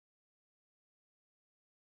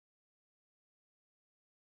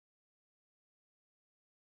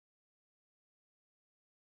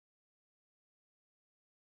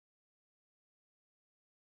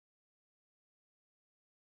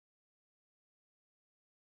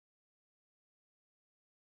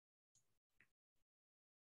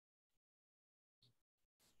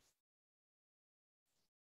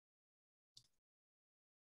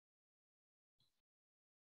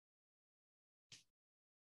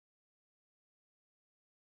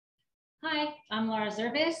Hi, I'm Laura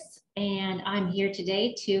Zervis, and I'm here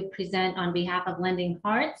today to present on behalf of Lending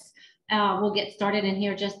Hearts. We'll get started in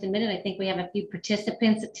here just a minute. I think we have a few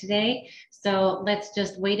participants today, so let's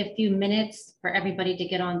just wait a few minutes for everybody to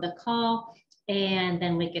get on the call, and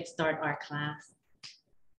then we can start our class.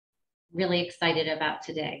 Really excited about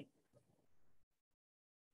today.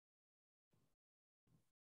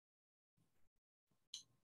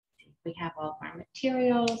 We have all of our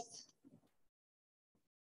materials.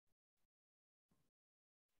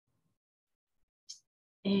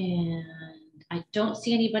 And I don't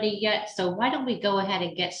see anybody yet, so why don't we go ahead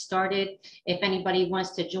and get started? If anybody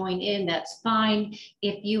wants to join in, that's fine.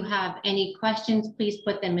 If you have any questions, please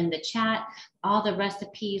put them in the chat. All the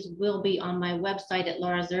recipes will be on my website at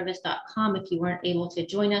laurazervis.com if you weren't able to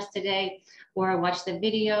join us today or watch the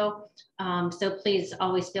video. So please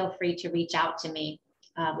always feel free to reach out to me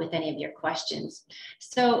with any of your questions.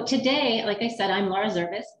 So today, like I said, I'm Laura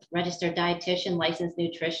Zervis, registered dietitian, licensed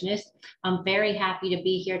nutritionist. I'm very happy to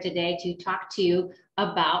be here today to talk to you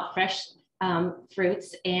about fresh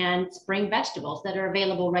fruits and spring vegetables that are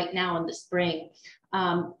available right now in the spring.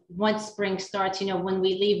 Once spring starts, you know, when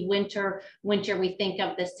we leave winter, we think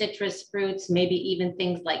of the citrus fruits, maybe even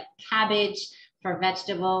things like cabbage for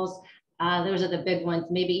vegetables. Those are the big ones,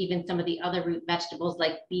 maybe even some of the other root vegetables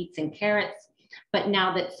like beets and carrots. But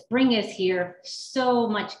now that spring is here, so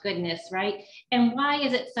much goodness, right? And why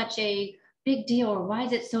is it such a big deal, or why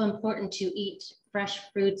is it so important to eat fresh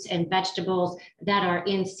fruits and vegetables that are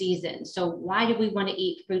in season? So why do we want to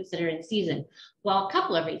eat fruits that are in season? Well, a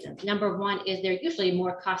couple of reasons. Number one is they're usually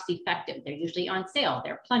more cost effective. They're usually on sale.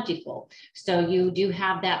 They're plentiful. So you do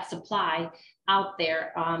have that supply out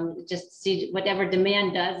there. Just see whatever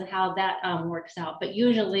demand does, how that works out. But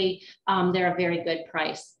usually they're a very good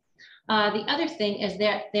price. The other thing is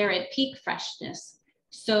that they're at peak freshness.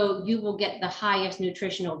 So you will get the highest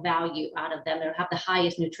nutritional value out of them. They'll have the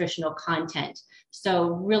highest nutritional content. So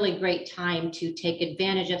really great time to take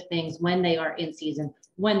advantage of things when they are in season,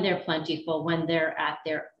 when they're plentiful, when they're at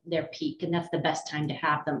their peak, and that's the best time to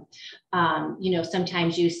have them. You know,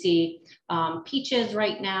 sometimes you see peaches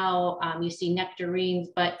right now, you see nectarines,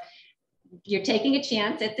 but you're taking a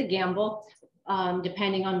chance. It's a gamble.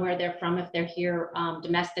 Depending on where they're from, if they're here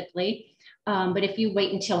domestically. But if you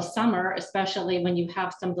wait until summer, especially when you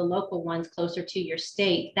have some of the local ones closer to your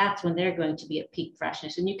state, that's when they're going to be at peak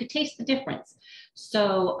freshness, and you could taste the difference.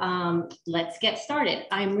 So let's get started.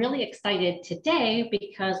 I'm really excited today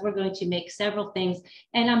because we're going to make several things,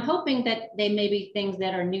 and I'm hoping that they may be things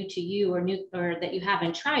that are new to you, or that you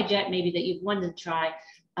haven't tried yet, maybe that you've wanted to try,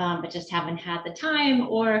 but just haven't had the time.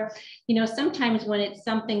 Or, you know, sometimes when it's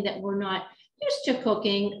something that we're not used to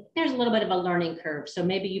cooking, there's a little bit of a learning curve. So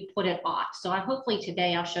maybe you put it off. So hopefully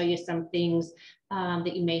today I'll show you some things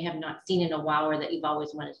that you may have not seen in a while, or that you've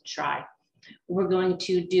always wanted to try. We're going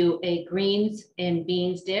to do a greens and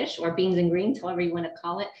beans dish, or beans and greens, however you want to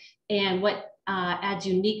call it. And what adds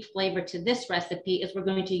unique flavor to this recipe is we're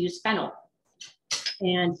going to use fennel.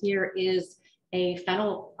 And here is a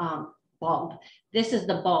fennel bulb. This is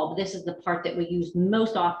the bulb. This is the part that we use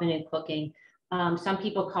most often in cooking. Some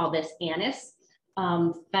people call this anise,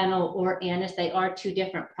 fennel or anise. They are two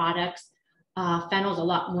different products. Fennel is a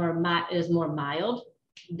lot more mild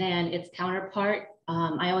than its counterpart.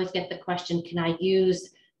 I always get the question, can I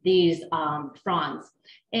use these fronds?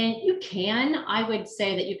 And you can. I would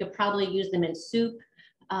say that you could probably use them in soup,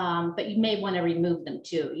 but you may want to remove them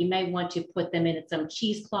too. You may want to put them in some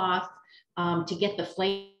cheesecloth to get the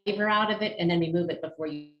flavor out of it, and then remove it before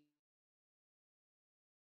you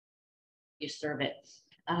serve it.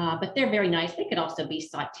 But they're very nice. They could also be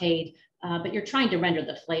sauteed, but you're trying to render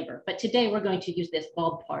the flavor. But today we're going to use this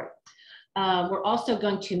bulb part. We're also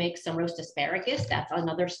going to make some roast asparagus. That's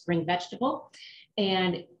another spring vegetable.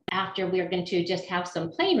 And after, we are going to just have some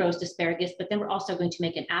plain roast asparagus, but then we're also going to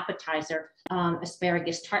make an appetizer,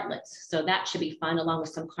 asparagus tartlets. So that should be fun, along with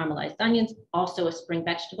some caramelized onions, also a spring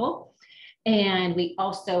vegetable. And we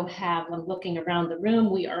also have, I'm looking around the room,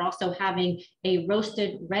 we are also having a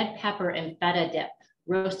roasted red pepper and feta dip.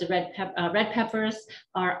 Roasted red peppers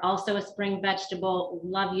are also a spring vegetable.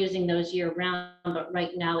 Love using those year round, but right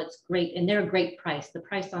now it's great, and they're a great price. The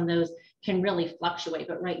price on those can really fluctuate,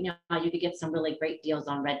 but right now you could get some really great deals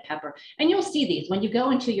on red pepper. And you'll see these when you go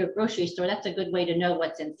into your grocery store. That's a good way to know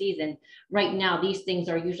what's in season. Right now, these things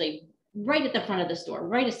are usually right at the front of the store,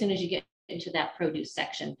 right as soon as you get into that produce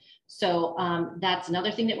section. So that's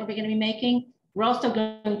another thing that we're going to be making. We're also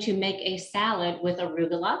going to make a salad with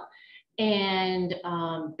arugula and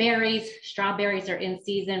berries. Strawberries are in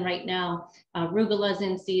season right now. Arugula's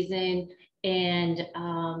in season, and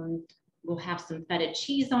We'll have some feta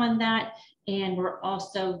cheese on that. And we're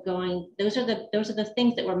also going, those are the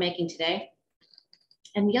things that we're making today.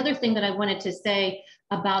 And the other thing that I wanted to say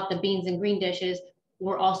about the beans and green dishes,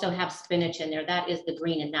 we'll also have spinach in there. That is the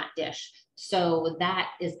green in that dish. So that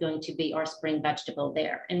is going to be our spring vegetable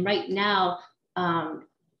there. And right now,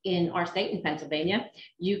 in our state in Pennsylvania,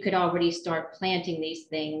 you could already start planting these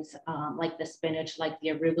things like the spinach, like the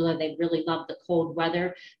arugula. They really love the cold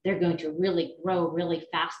weather. They're going to really grow really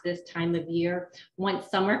fast this time of year. Once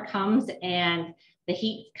summer comes and the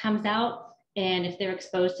heat comes out, and if they're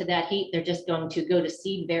exposed to that heat, they're just going to go to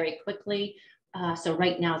seed very quickly. So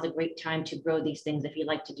right now is a great time to grow these things if you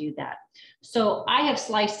like to do that. So I have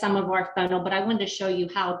sliced some of our fennel, but I wanted to show you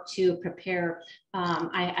how to prepare.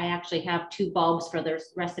 I actually have 2 bulbs for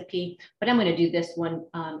this recipe, but I'm going to do this one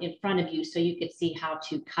in front of you so you can see how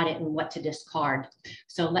to cut it and what to discard.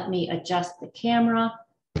 So let me adjust the camera.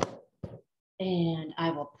 And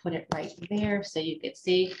I will put it right there so you can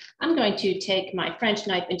see. I'm going to take my French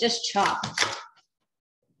knife and just chop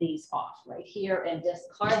these off right here and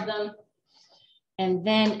discard them. And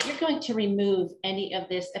then you're going to remove any of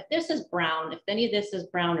this. If this is brown, if any of this is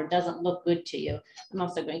brown or doesn't look good to you, I'm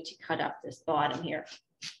also going to cut up this bottom here.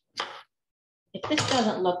 If this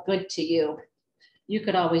doesn't look good to you, you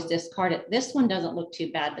could always discard it. This one doesn't look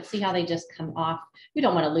too bad, but see how they just come off? You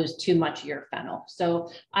don't want to lose too much of your fennel.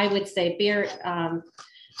 So I would say, Beer,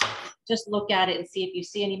 just look at it and see if you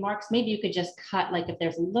see any marks. Maybe you could just cut, like if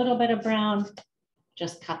there's a little bit of brown,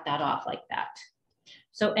 just cut that off like that.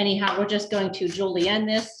 So anyhow, we're just going to julienne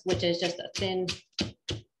this, which is just a thin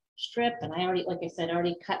strip. And I already, like I said,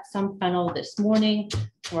 already cut some fennel this morning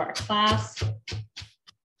for our class. Let's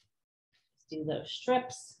do those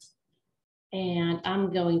strips. And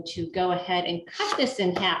I'm going to go ahead and cut this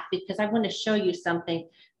in half because I want to show you something.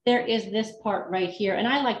 There is this part right here, and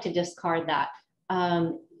I like to discard that.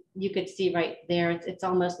 You could see right there, it's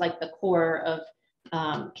almost like the core of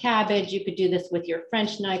cabbage. You could do this with your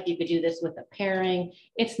French knife. You could do this with a paring.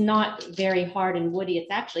 It's not very hard and woody.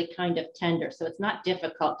 It's actually kind of tender, so it's not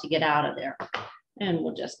difficult to get out of there. And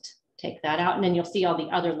we'll just take that out, and then you'll see all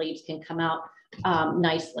the other leaves can come out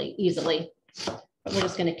nicely, easily. But we're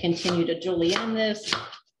just going to continue to julienne this.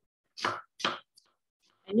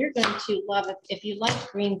 And you're going to love it. If you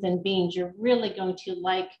like greens and beans, you're really going to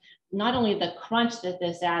like not only the crunch that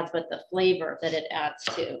this adds, but the flavor that it adds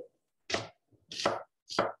too.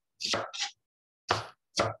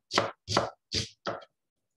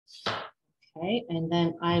 Okay, and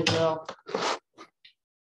then I will,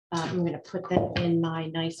 I'm going to put that in my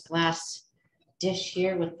nice glass dish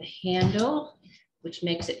here with the handle, which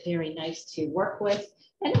makes it very nice to work with.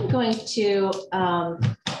 And I'm going to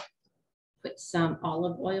put some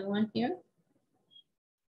olive oil on here.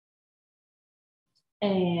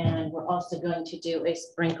 And we're also going to do a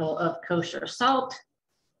sprinkle of kosher salt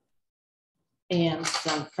and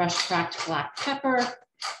some fresh cracked black pepper.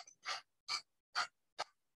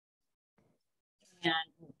 And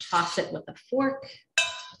we'll toss it with a fork,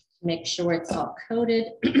 make sure it's all coated.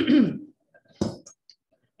 And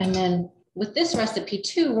then with this recipe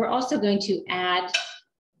too, we're also going to add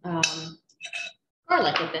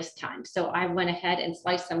garlic at this time. So I went ahead and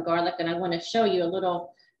sliced some garlic, and I want to show you a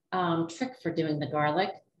little trick for doing the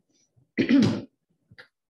garlic. We'll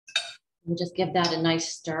just give that a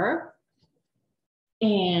nice stir.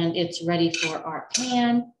 And it's ready for our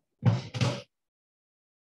pan.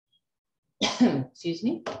 Excuse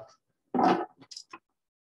me.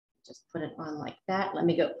 Just put it on like that. Let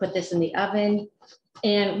me go put this in the oven.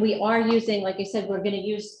 And we are using, like I said, we're going to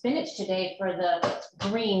use spinach today for the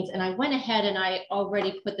greens. And I went ahead and I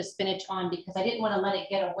already put the spinach on because I didn't want to let it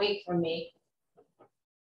get away from me.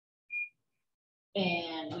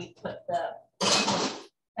 And we put the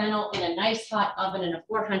fennel in a nice hot oven, in a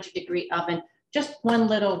 400-degree oven. Just one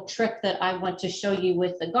little trick that I want to show you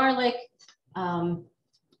with the garlic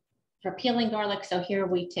for peeling garlic. So here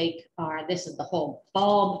we take our, this is the whole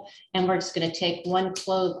bulb, and we're just going to take one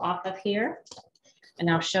clove off of here. And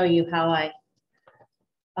I'll show you how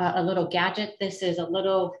a little gadget. This is a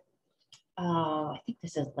little, I think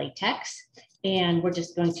this is latex, and we're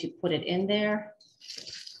just going to put it in there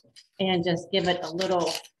and just give it a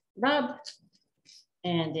little rub,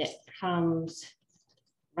 and it comes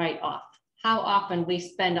right off. How often we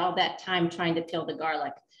spend all that time trying to peel the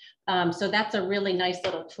garlic. So that's a really nice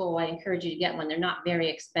little tool. I encourage you to get one. They're not very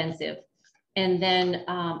expensive. And then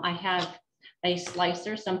I have a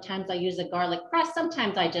slicer. Sometimes I use a garlic press.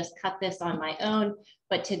 Sometimes I just cut this on my own.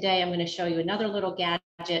 But today I'm going to show you another little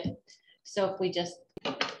gadget. So if we just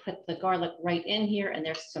put the garlic right in here, and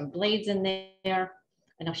there's some blades in there,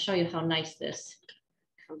 and I'll show you how nice this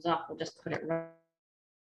comes off. We'll just put it right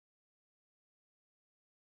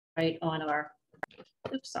right on our,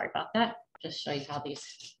 oops, sorry about that. Just show you how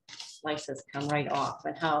these slices come right off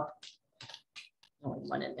and how, only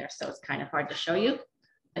one in there, so it's kind of hard to show you,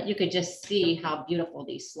 but you could just see how beautiful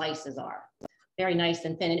these slices are. Very nice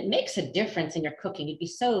and thin, and it makes a difference in your cooking. You'd be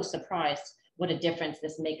so surprised what a difference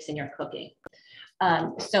this makes in your cooking.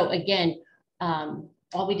 So again,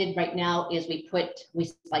 all we did right now is we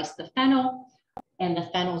sliced the fennel, and the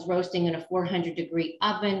fennel's roasting in a 400-degree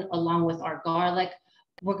oven along with our garlic.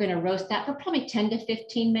 We're going to roast that for probably 10 to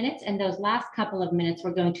 15 minutes. And those last couple of minutes,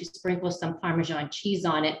 we're going to sprinkle some Parmesan cheese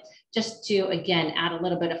on it just to, again, add a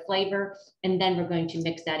little bit of flavor. And then we're going to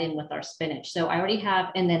mix that in with our spinach. So I already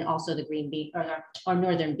have, and then also the green bean or our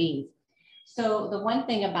northern beans. So the one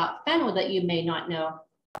thing about fennel that you may not know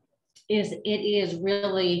is it is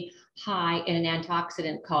really high in an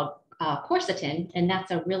antioxidant called quercetin, and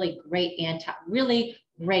that's a really great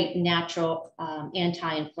great natural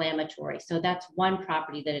anti-inflammatory. So that's one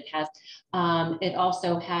property that it has. It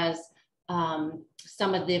also has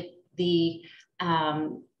some of the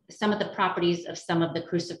properties of some of the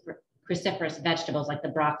cruciferous vegetables like the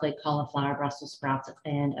broccoli, cauliflower, Brussels sprouts,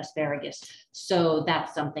 and asparagus. So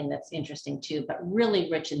that's something that's interesting too, but really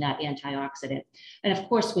rich in that antioxidant. And of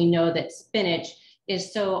course, we know that spinach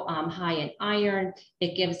is so high in iron.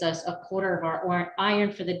 It gives us 1/4 of our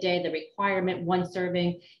iron for the day, the requirement, 1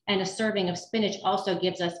 serving, and a serving of spinach also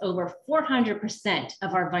gives us over 400%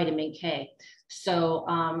 of our vitamin K. So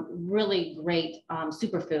really great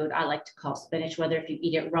superfood, I like to call spinach, whether if you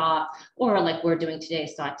eat it raw or like we're doing today,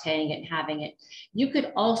 sauteing it and having it. You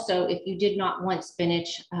could also, if you did not want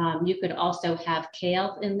spinach, you could also have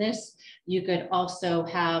kale in this. You could also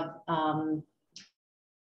have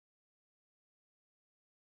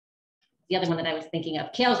the other one that I was thinking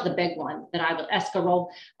of. Kale's the big one that I will, escarole,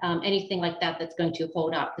 anything like that that's going to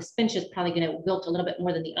hold up. The spinach is probably going to wilt a little bit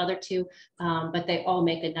more than the other two, but they all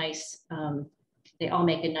make a nice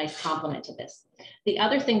complement to this. The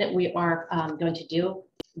other thing that we are going to do,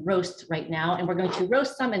 roast right now, and we're going to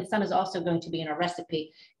roast some, and some is also going to be in our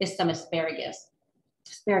recipe, is some asparagus.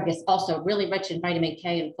 Asparagus also really rich in vitamin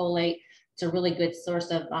K and folate. It's a really good source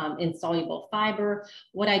of insoluble fiber.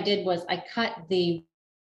 What I did was I cut the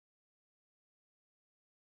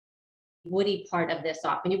woody part of this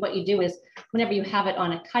off. And what you do is whenever you have it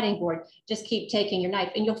on a cutting board, just keep taking your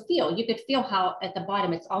knife and you could feel how at the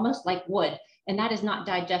bottom, it's almost like wood, and that is not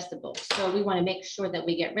digestible. So we want to make sure that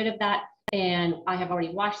we get rid of that. And I have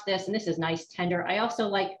already washed this, and this is nice tender. I also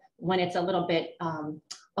like when it's a little bit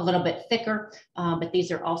thicker, but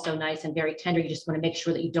these are also nice and very tender. You just want to make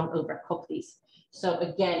sure that you don't overcook these. So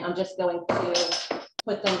again, I'm just going to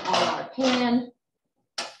put them on our pan,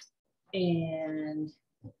 and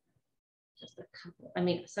just a couple. I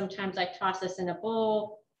mean, sometimes I toss this in a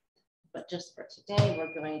bowl, but just for today,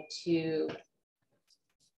 we're going to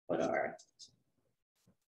put our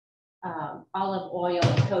olive oil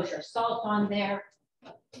and kosher salt on there.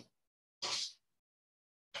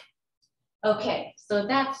 Okay, so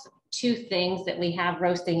that's 2 things that we have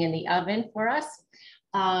roasting in the oven for us.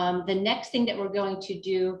 The next thing that we're going to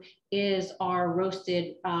do is our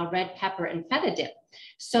roasted red pepper and feta dip.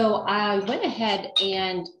 So I went ahead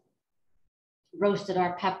and roasted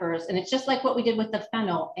our peppers, and it's just like what we did with the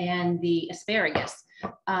fennel and the asparagus.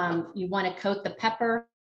 You want to coat the pepper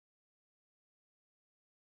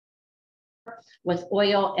with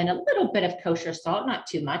oil and a little bit of kosher salt, not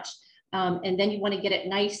too much. And then you want to get it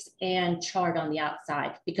nice and charred on the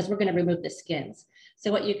outside because we're going to remove the skins. So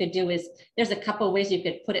what you could do is, there's a couple of ways you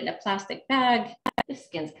could put it in a plastic bag. The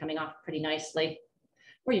skin's coming off pretty nicely,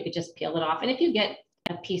 or you could just peel it off. And if you get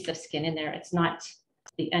a piece of skin in there, it's not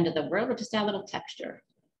the end of the world, or just add a little texture.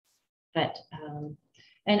 But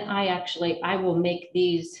and I will make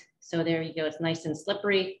these, so there you go, it's nice and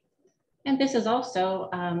slippery. And this is also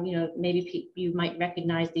you know, maybe you might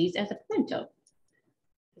recognize these as a pimento,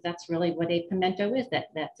 because that's really what a pimento is,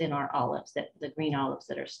 that's in our olives, the green olives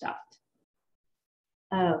that are stuffed.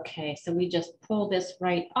 Okay, so we just pull this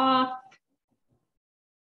right off,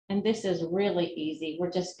 and this is really easy.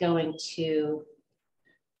 We're just going to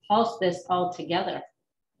pulse this all together.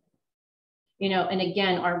 You know, and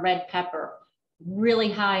again, our red pepper,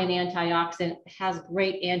 really high in antioxidant, has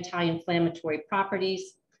great anti-inflammatory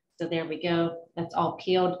properties. So there we go, that's all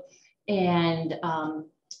peeled. And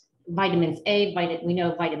vitamins A, we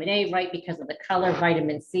know vitamin A, right, because of the color.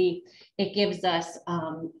 Vitamin C, it gives us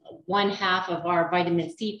 1/2 of our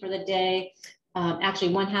vitamin C for the day.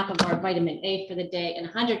 Actually 1/2 of our vitamin A for the day, and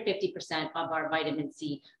 150% of our vitamin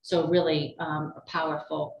C. So really a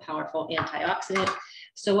powerful antioxidant.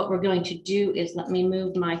 So what we're going to do is, let me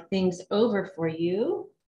move my things over for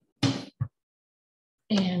you.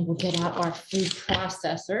 And we'll get out our food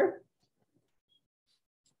processor.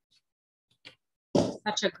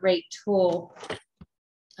 Such a great tool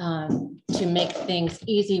to make things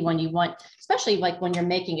easy when you want, especially like when you're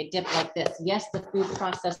making a dip like this. Yes, the food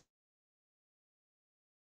processor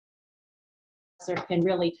can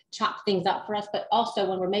really chop things up for us, but also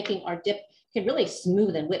when we're making our dip, can really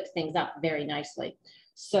smooth and whip things up very nicely.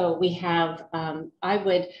 So we have,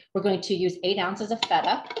 we're going to use 8 ounces of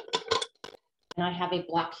feta. And I have a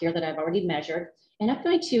block here that I've already measured. And I'm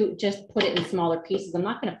going to just put it in smaller pieces. I'm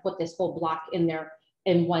not going to put this whole block in there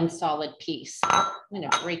in one solid piece. I'm going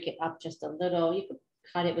to break it up just a little. You could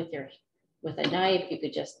cut it with a knife. You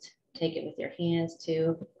could just take it with your hands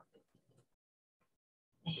too.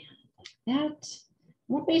 And like that.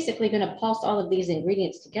 We're basically going to pulse all of these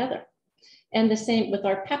ingredients together. And the same with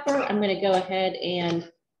our pepper. I'm going to go ahead and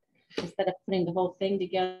instead of putting the whole thing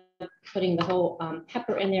together, putting the whole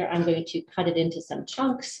pepper in there, I'm going to cut it into some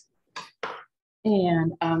chunks.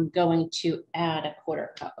 And I'm going to add a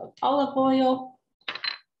 1/4 cup of olive oil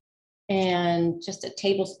and just a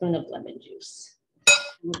tablespoon of lemon juice.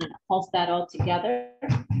 We're going to pulse that all together.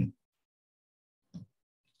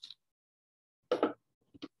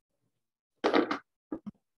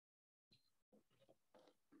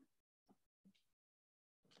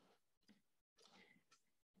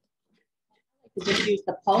 Just use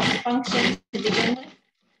the pulse function to begin with.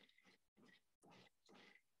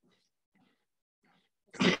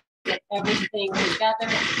 Get everything together,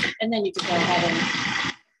 and then you can go ahead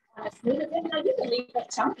and smooth it. Now you can leave it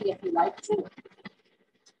chunky if you like to.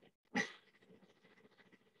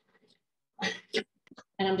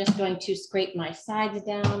 And I'm just going to scrape my sides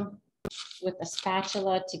down with a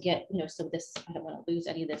spatula to get, so this, I don't want to lose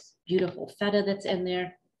any of this beautiful feta that's in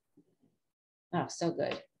there. Oh, so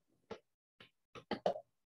good.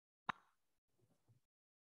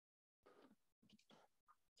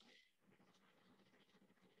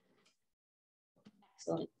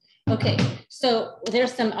 Excellent. Okay, so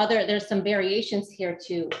there's some variations here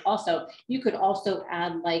too. Also, you could also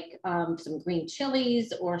add like some green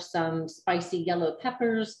chilies or some spicy yellow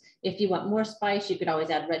peppers. If you want more spice, you could always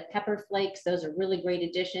add red pepper flakes. Those are really great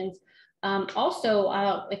additions.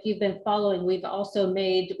 If you've been following,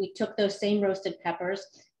 we took those same roasted peppers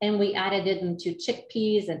and we added them to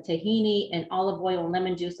chickpeas and tahini and olive oil and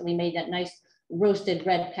lemon juice, and we made that nice roasted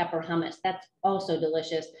red pepper hummus. That's also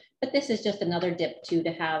delicious. But this is just another dip too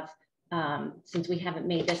to have, since we haven't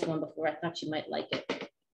made this one before. I thought you might like it.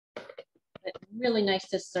 But really nice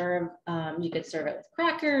to serve. You could serve it with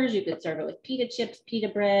crackers. You could serve it with pita chips, pita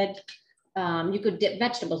bread. You could dip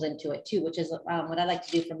vegetables into it too, which is what I like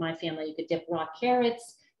to do for my family. You could dip raw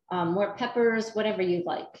carrots, more peppers, whatever you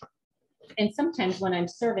like. And sometimes when I'm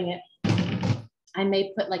serving it, I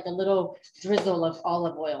may put like a little drizzle of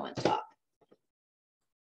olive oil on top.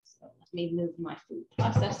 So let me move my food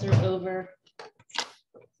processor over.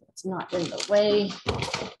 It's not in the way.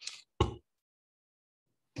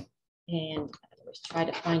 And I always try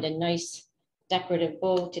to find a nice decorative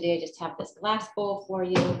bowl. Today I just have this glass bowl for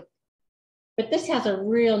you. But this has a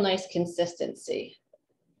real nice consistency.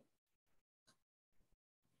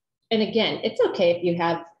 And again, it's okay if you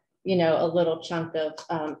have, a little chunk of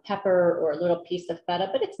pepper or a little piece of feta,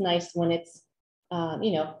 but it's nice when it's,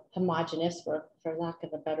 homogeneous for lack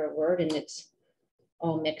of a better word, and it's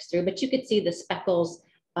all mixed through. But you could see the speckles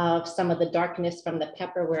of some of the darkness from the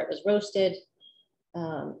pepper where it was roasted.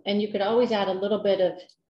 And you could always add a little bit of,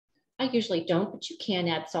 I usually don't, but you can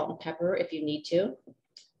add salt and pepper if you need to.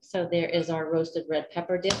 So there is our roasted red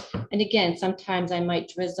pepper dip. And again, sometimes I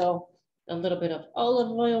might drizzle a little bit of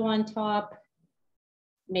olive oil on top.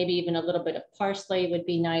 Maybe even a little bit of parsley would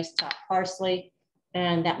be nice, chopped parsley.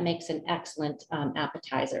 And that makes an excellent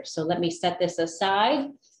appetizer. So let me set this aside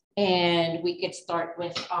and we could start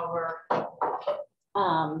with our,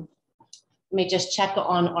 let me just check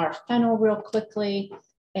on our fennel real quickly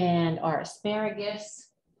and our asparagus.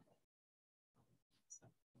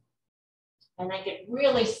 And I could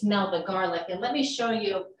really smell the garlic. And let me show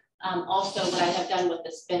you also what I have done with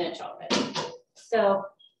the spinach already. So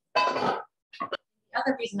the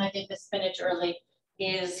other reason I did the spinach early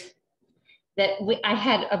is that I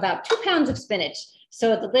had about 2 pounds of spinach.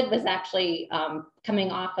 So the lid was actually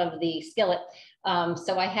coming off of the skillet.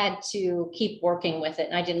 So I had to keep working with it.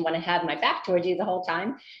 And I didn't want to have my back towards you the whole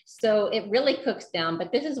time. So it really cooks down,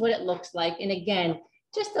 but this is what it looks like. And again,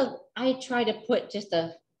 I try to put just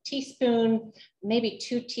a teaspoon, maybe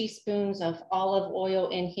 2 teaspoons of olive oil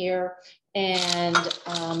in here. And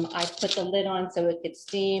I put the lid on so it could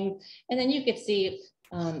steam. And then you could see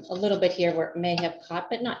a little bit here where it may have caught,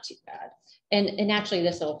 but not too bad. And actually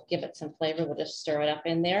this will give it some flavor. We'll just stir it up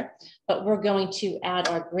in there. But we're going to add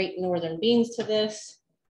our Great Northern beans to this.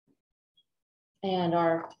 And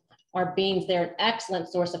our beans, they're an excellent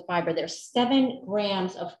source of fiber. There's 7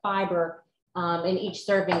 grams of fiber in each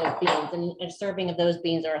serving of beans. And a serving of those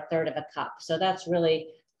beans are 1/3 of a cup. So that's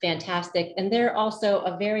really fantastic. And they're also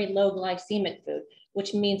a very low glycemic food,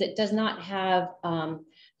 which means it does not have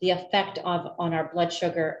the effect on our blood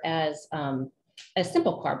sugar as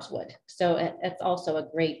simple carbs would. So it's also a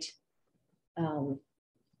great, low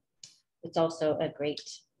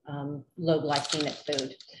glycemic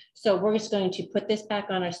food. So we're just going to put this back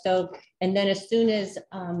on our stove, and then as soon as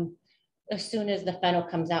the fennel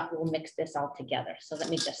comes out, we'll mix this all together. So let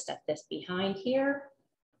me just set this behind here.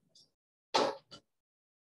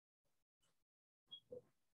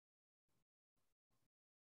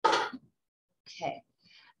 Okay.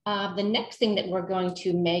 The next thing that we're going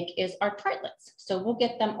to make is our tartlets. So we'll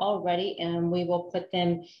get them all ready and we will put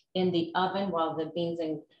them in the oven while the beans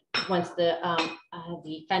and once the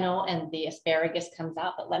fennel and the asparagus comes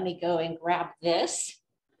out. But let me go and grab this,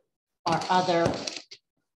 our other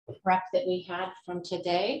prep that we had from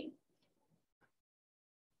today.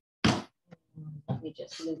 Let me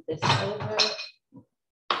just move this over.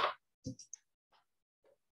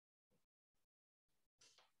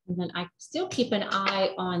 And then I still keep an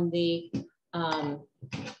eye on the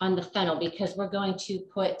fennel because we're going to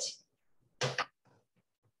put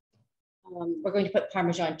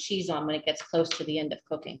Parmesan cheese on when it gets close to the end of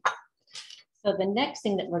cooking. So the next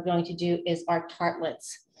thing that we're going to do is our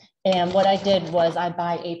tartlets. And what I did was I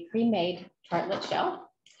buy a pre-made tartlet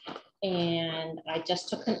shell and I just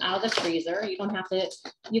took them out of the freezer. You don't have to,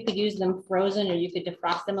 you could use them frozen or you could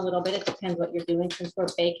defrost them a little bit. It depends what you're doing since we're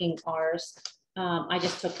baking ours. I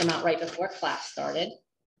just took them out right before class started.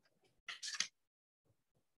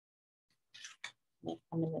 They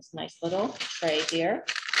come in this nice little tray here.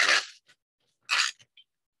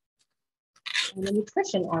 And the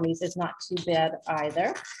nutrition on these is not too bad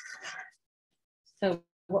either. So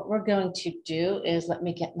what we're going to do is, let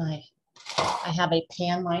me get I have a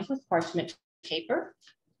pan lined with parchment paper.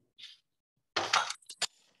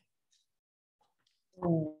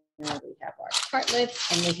 And we have our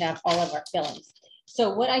tartlets and we have all of our fillings.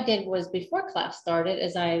 So what I did was before class started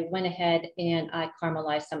is I went ahead and I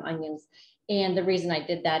caramelized some onions. And the reason I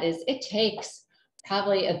did that is it takes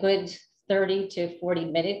probably a good 30 to 40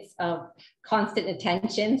 minutes of constant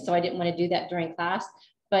attention. So I didn't want to do that during class.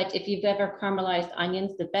 But if you've ever caramelized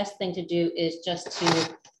onions, the best thing to do is just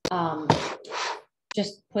to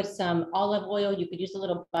just put some olive oil. You could use a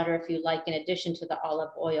little butter if you like, in addition to the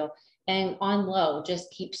olive oil. And on low, just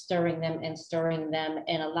keep stirring them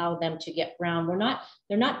and allow them to get brown.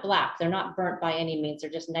 They're not black, they're not burnt by any means. They're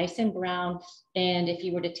just nice and brown. And if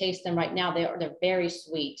you were to taste them right now, they're very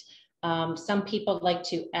sweet. Some people like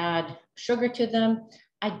to add sugar to them.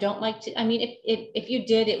 I don't like to. I mean, if you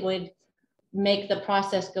did, it would make the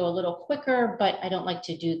process go a little quicker, but I don't like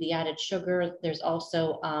to do the added sugar. There's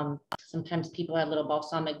also sometimes people add a little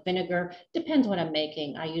balsamic vinegar. Depends what I'm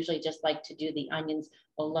making. I usually just like to do the onions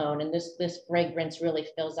alone, and this fragrance really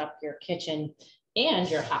fills up your kitchen and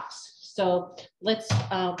your house. So let's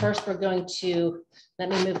first we're going to, let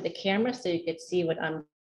me move the camera so you could see what I'm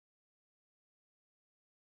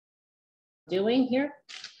doing here.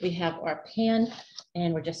 We have our pan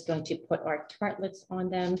and we're just going to put our tartlets on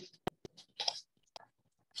them.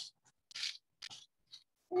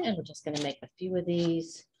 And we're just going to make a few of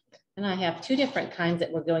these. And I have 2 different kinds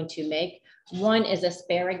that we're going to make. One is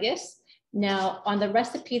asparagus. Now, on the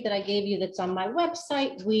recipe that I gave you that's on my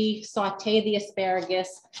website, we saute the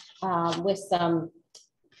asparagus with some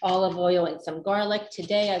olive oil and some garlic.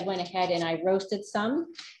 Today, I went ahead and I roasted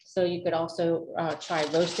some. So you could also try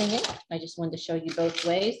roasting it. I just wanted to show you both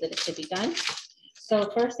ways that it should be done. So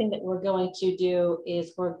first thing that we're going to do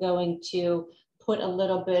is we're going to put a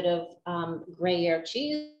little bit of Gruyere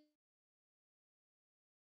cheese.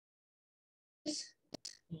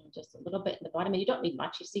 Just a little bit in the bottom, and you don't need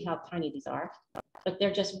much. You see how tiny these are, but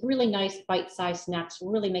they're just really nice bite-sized snacks,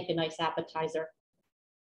 really make a nice appetizer.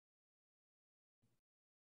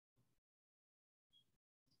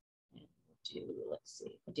 Let's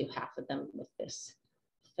see, we'll do half of them with this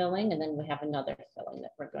filling, and then we have another filling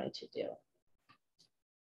that we're going to do.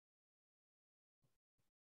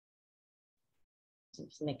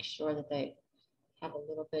 Just make sure that they have a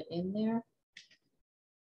little bit in there.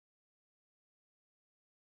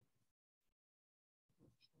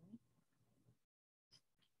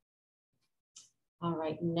 All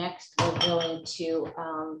right, next we're going to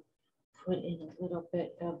put in a little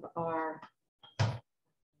bit of our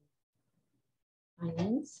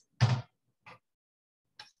onions.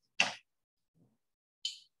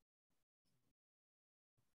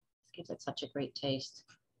 Gives it such a great taste.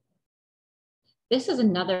 This is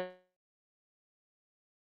another,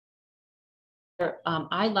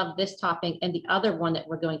 I love this topping, and the other one that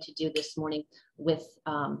we're going to do this morning with,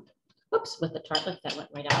 with the tartlets that went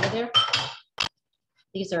right out of there.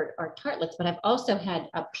 These are tartlets, but I've also had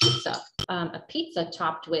a pizza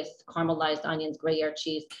topped with caramelized onions, Gruyere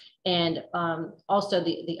cheese, and also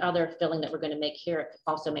the other filling that we're going to make here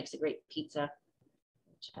also makes a great pizza,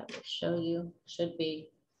 which I will show you. Should be.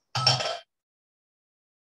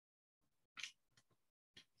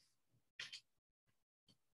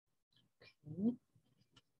 Okay.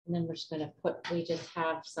 And then we're just going to we just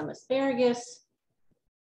have some asparagus.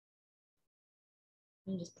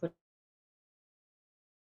 And just put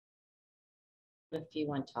a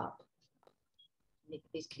few on top.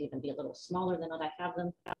 These could even be a little smaller than what I have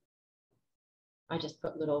them. I just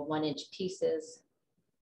put little 1-inch pieces.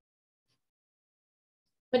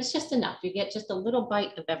 But it's just enough. You get just a little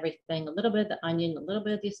bite of everything, a little bit of the onion, a little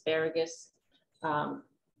bit of the asparagus.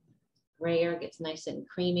 Gruyere gets nice and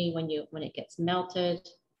creamy when it gets melted.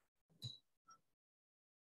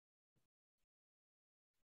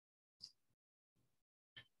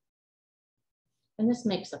 And this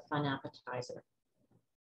makes a fun appetizer.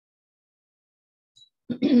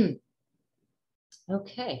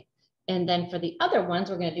 Okay, and then for the other ones,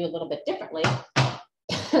 we're going to do a little bit differently.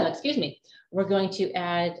 Excuse me. We're going to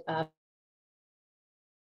add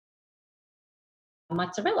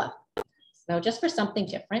mozzarella. So just for something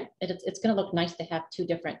different, it's going to look nice to have two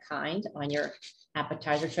different kinds on your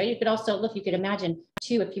appetizer tray. You could also look, you could imagine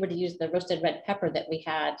too, if you were to use the roasted red pepper that we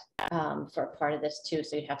had for a part of this too.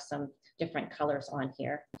 So you have some different colors on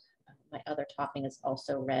here. My other topping is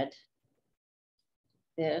also red.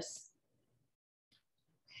 This.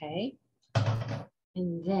 Okay.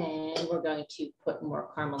 And then we're going to put more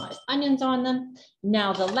caramelized onions on them.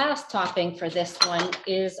 Now, the last topping for this one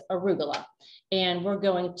is arugula. And we're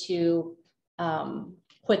going to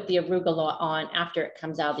put the arugula on after it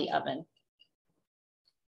comes out of the oven.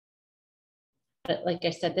 But like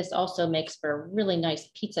I said, this also makes for a really nice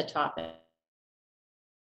pizza topping.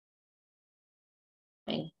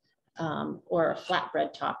 Or a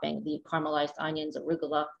flatbread topping, the caramelized onions,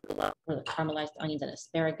 arugula, or the caramelized onions and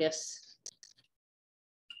asparagus.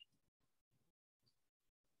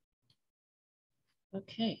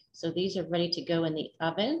 Okay, so these are ready to go in the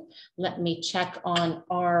oven. Let me check on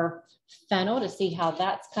our fennel to see how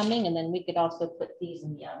that's coming, and then we could also put these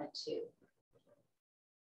in the oven too.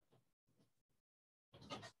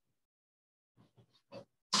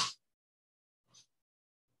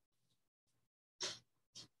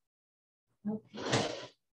 Okay.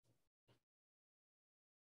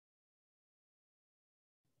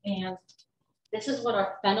 And this is what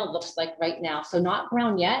our fennel looks like right now. So not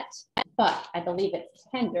brown yet, but I believe it's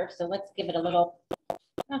tender. So let's give it a little,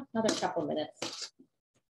 another couple minutes.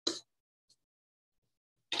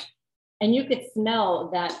 And you could smell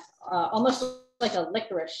that almost like a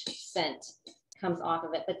licorice scent comes off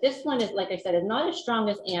of it. But this one is, like I said, is not as strong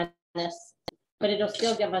as anise, but it'll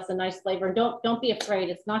still give us a nice flavor. Don't be afraid.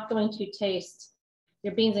 It's not going to taste,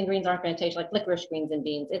 your beans and greens aren't going to taste like licorice greens and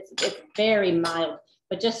beans. It's very mild,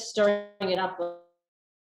 but just stirring it up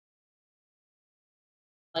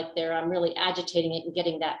like there, I'm really agitating it and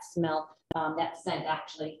getting that smell, that scent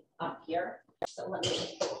actually up here. So let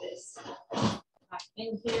me put this back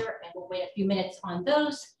in here and we'll wait a few minutes on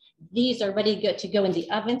those. These are ready to go in the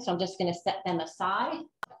oven, so I'm just going to set them aside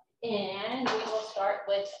and we will start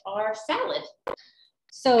with our salad.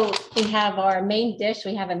 So we have our main dish.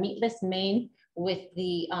 We have a meatless main with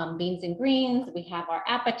the beans and greens. We have our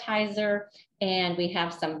appetizer and we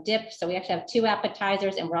have some dip. So we actually have 2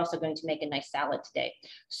 appetizers and we're also going to make a nice salad today.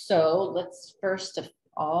 So let's first of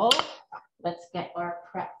all, let's get our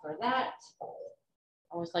prep for that. I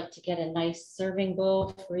always like to get a nice serving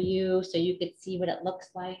bowl for you so you could see what it looks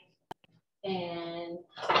like. And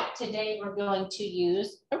today we're going to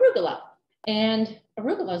use arugula, and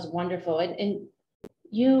arugula is wonderful. And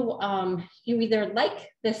you either like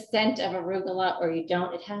the scent of arugula or you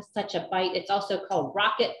don't. It has such a bite. It's also called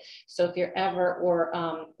rocket. So if you're ever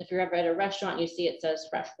at a restaurant, you see it says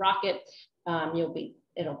fresh rocket, it'll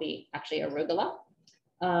be actually arugula.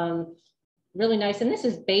 Really nice. And this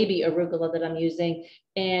is baby arugula that I'm using.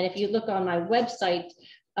 And if you look on my website,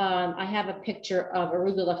 I have a picture of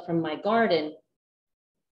arugula from my garden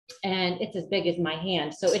and it's as big as my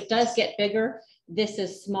hand. So it does get bigger. This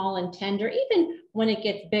is small and tender. Even when it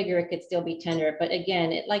gets bigger, it could still be tender. But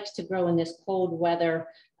again, it likes to grow in this cold weather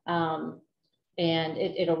and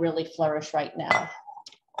it'll really flourish right now.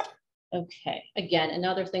 Okay, again,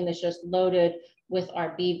 another thing that's just loaded with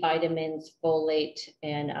our B vitamins, folate,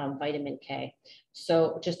 and vitamin K.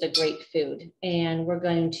 So just a great food. And we're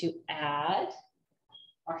going to add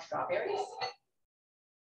our strawberries.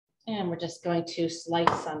 And we're just going to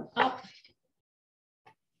slice some up.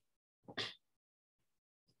 A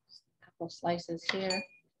couple slices here.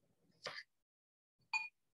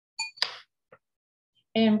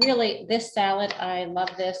 And really, this salad, I love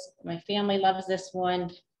this. My family loves this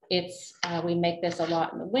one. It's we make this a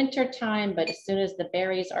lot in the winter time, but as soon as the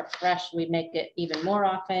berries are fresh, we make it even more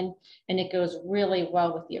often. And it goes really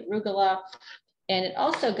well with the arugula. And it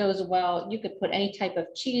also goes well, you could put any type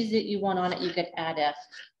of cheese that you want on it. You could add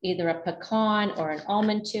either a pecan or an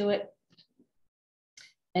almond to it.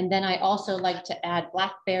 And then I also like to add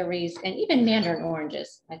blackberries and even mandarin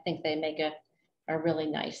oranges. I think they make a really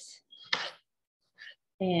nice.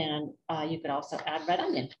 And you could also add red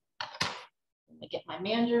onion. Let me get my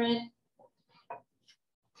mandarin.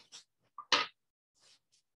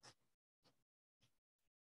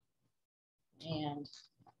 And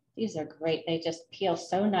these are great. They just peel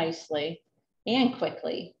so nicely and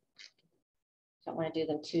quickly. Don't want to do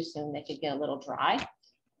them too soon. They could get a little dry.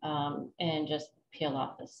 And just peel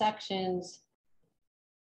off the sections.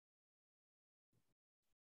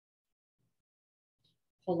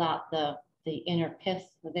 Pull out the inner pith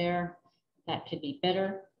there. That could be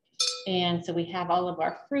bitter. And so we have all of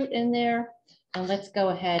our fruit in there. And let's go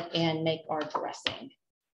ahead and make our dressing.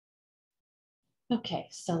 Okay,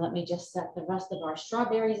 so let me just set the rest of our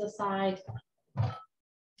strawberries aside.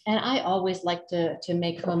 And I always like to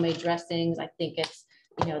make homemade dressings. I think it's,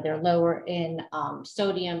 you know, they're lower in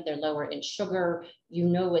sodium, they're lower in sugar. You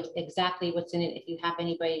know exactly what's in it. If you have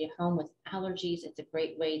anybody at home with allergies, it's a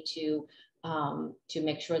great way to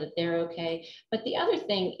make sure that they're okay. But the other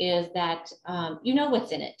thing is that you know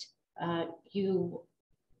what's in it.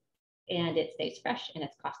 And it stays fresh and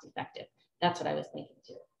it's cost effective. That's what I was thinking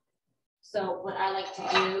too. So what I like to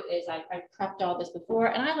do is I prepped all this before,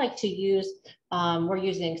 and I like to use, we're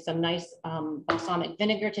using some nice balsamic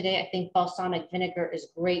vinegar today. I think balsamic vinegar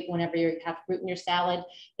is great whenever you have fruit in your salad.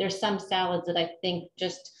 There's some salads that I think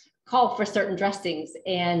just call for certain dressings,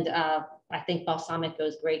 and I think balsamic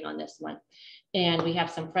goes great on this one. And we have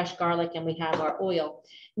some fresh garlic and we have our oil.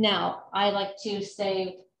 Now, I like to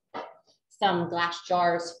save some glass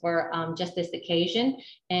jars for just this occasion.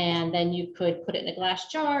 And then you could put it in a glass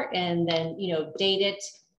jar and then, you know, date it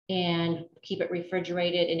and keep it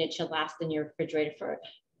refrigerated, and it should last in your refrigerator for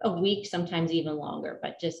a week, sometimes even longer,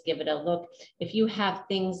 but just give it a look. If you have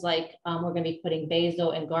things like, we're gonna be putting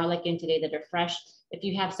basil and garlic in today that are fresh. If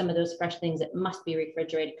you have some of those fresh things, it must be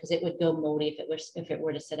refrigerated because it would go moldy if it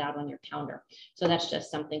were to sit out on your counter. So that's just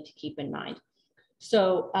something to keep in mind.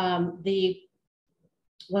 So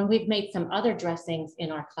when we've made some other dressings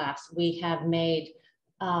in our class, we have made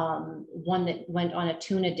one that went on a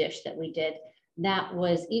tuna dish that we did. That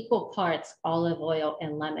was equal parts olive oil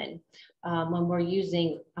and lemon. When we're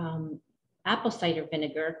using apple cider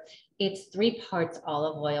vinegar, it's 3 parts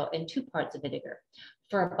olive oil and 2 parts of vinegar.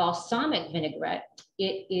 For a balsamic vinaigrette,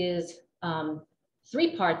 it is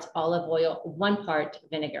 3 parts olive oil, 1 part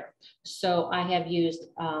vinegar. So I have used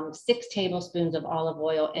 6 tablespoons of olive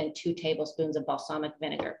oil and 2 tablespoons of balsamic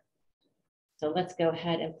vinegar. So let's go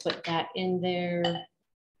ahead and put that in there.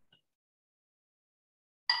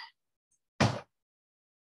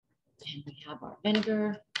 And we have our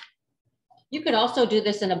vinegar. You could also do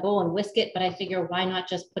this in a bowl and whisk it, but I figure why not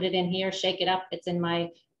just put it in here, shake it up. It's in my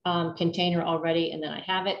container already, and then I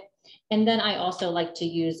have it. And then I also like to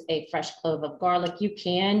use a fresh clove of garlic. You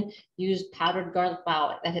can use powdered garlic.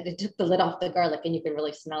 Wow, it took the lid off the garlic and you can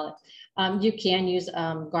really smell it. You can use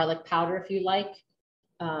garlic powder if you like.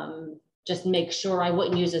 Just make sure, I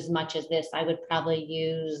wouldn't use as much as this. I would probably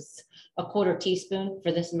use a 1/4 teaspoon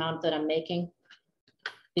for this amount that I'm making,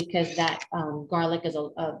 because that garlic is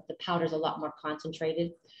the powder is a lot more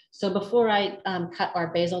concentrated. So before I cut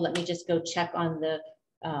our basil, let me just go check on the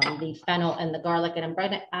fennel and the garlic, and I'm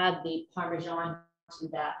going to add the Parmesan to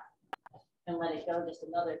that and let it go just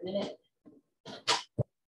another minute.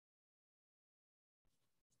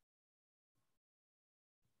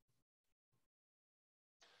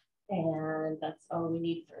 And that's all we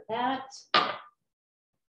need for that.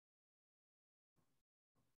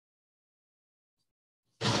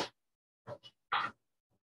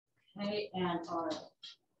 Okay, and our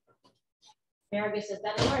asparagus is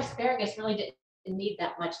done. Our asparagus really didn't need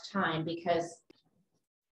that much time because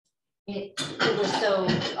it was so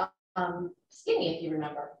skinny, if you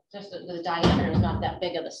remember. Just the diameter is not that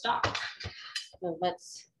big of a stalk. So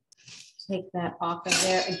let's take that off of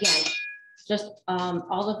there. Again, just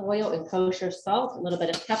olive oil and kosher salt, a little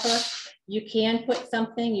bit of pepper, You can put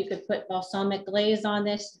something, you could put balsamic glaze on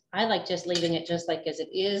this. I like just leaving it just like as it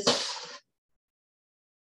is.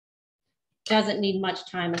 Doesn't need much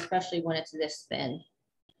time, especially when it's this thin.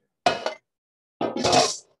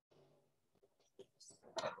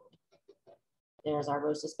 There's our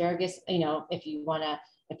roast asparagus. You know, if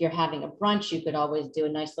you're having a brunch, you could always do a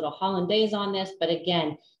nice little hollandaise on this. But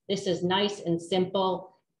again, this is nice and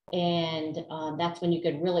simple. And that's when you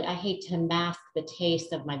could really, I hate to mask the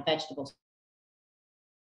taste of my vegetables.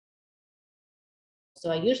 So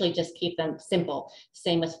I usually just keep them simple,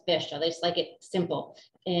 same as fish. I just like it simple.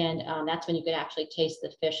 And that's when you could actually taste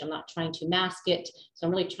the fish. I'm not trying to mask it. So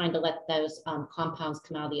I'm really trying to let those compounds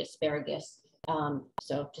come out of the asparagus.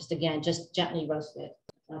 So just again, just gently roast it.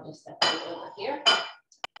 I'll just set it over here.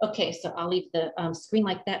 Okay, so I'll leave the screen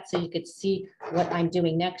like that so you could see what I'm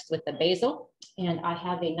doing next with the basil. And I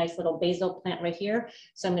have a nice little basil plant right here.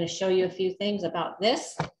 So I'm going to show you a few things about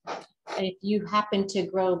this. If you happen to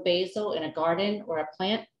grow basil in a garden or a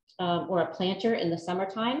plant or a planter in the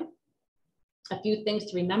summertime, a few things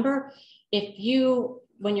to remember.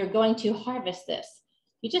 When you're going to harvest this,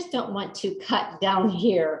 you just don't want to cut down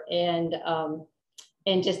here and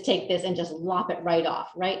just take this and just lop it right off,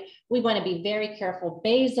 right? We want to be very careful.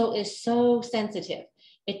 Basil is so sensitive.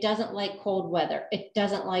 It doesn't like cold weather. It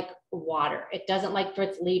doesn't like water. It doesn't like for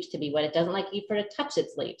its leaves to be wet. It doesn't like you for to touch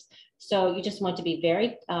its leaves. So you just want to be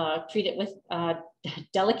very, treat it with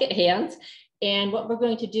delicate hands. And what we're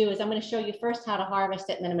going to do is I'm going to show you first how to harvest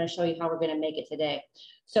it, and then I'm going to show you how we're going to make it today.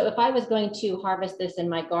 So if I was going to harvest this in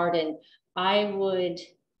my garden, I would,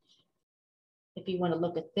 if you want to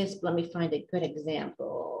look at this, let me find a good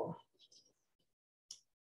example.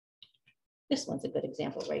 This one's a good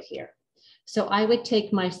example right here. So I would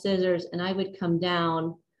take my scissors and I would come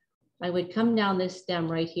down this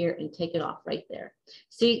stem right here and take it off right there.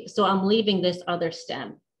 See, so I'm leaving this other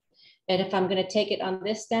stem. And if I'm going to take it on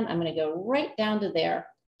this stem, I'm going to go right down to there,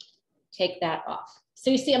 take that off. So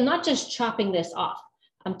you see, I'm not just chopping this off.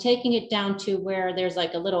 I'm taking it down to where there's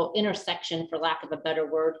like a little intersection, for lack of a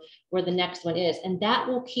better word, where the next one is. And that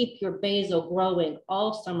will keep your basil growing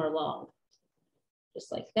all summer long.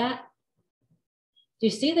 Just like that. Do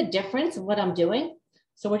you see the difference of what I'm doing?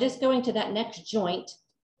 So we're just going to that next joint,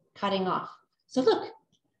 cutting off. So look,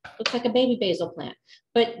 looks like a baby basil plant,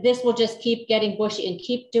 but this will just keep getting bushy and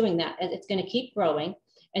keep doing that. It's going to keep growing.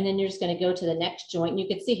 And then you're just going to go to the next joint. You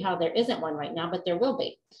can see how there isn't one right now, but there will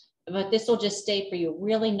be. But this will just stay for you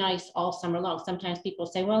really nice all summer long. Sometimes people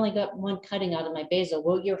say, well, I only got one cutting out of my basil.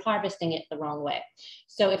 Well, you're harvesting it the wrong way.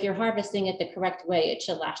 So if you're harvesting it the correct way, it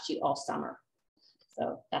should last you all summer.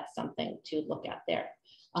 So that's something to look at there.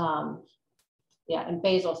 Yeah, and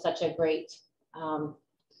basil is such a great,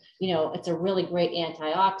 it's a really great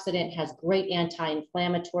antioxidant, has great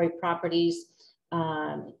anti-inflammatory properties.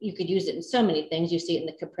 You could use it in so many things. You see it in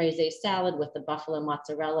the caprese salad with the buffalo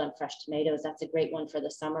mozzarella and fresh tomatoes. That's a great one for the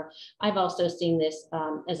summer. I've also seen this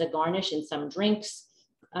as a garnish in some drinks.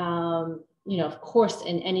 Of course,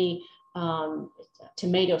 in any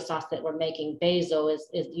tomato sauce that we're making, basil is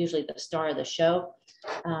usually the star of the show.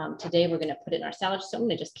 Today we're going to put it in our salad. So I'm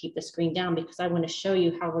going to just keep the screen down because I want to show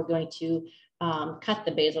you how we're going to cut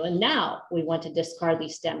the basil. And now we want to discard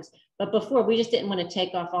these stems. But before, we just didn't want to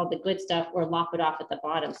take off all the good stuff or lop it off at the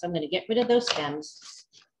bottom. So I'm going to get rid of those stems.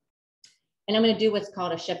 And I'm going to do what's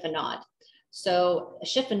called a chiffonade. So a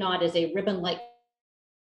chiffonade is a ribbon-like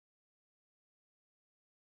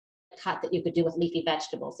cut that you could do with leafy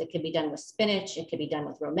vegetables. It could be done with spinach. It could be done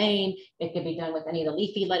with romaine. It could be done with any of the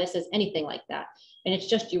leafy lettuces, anything like that. And it's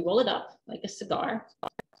just, you roll it up like a cigar.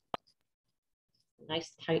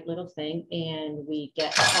 Nice tight little thing. And we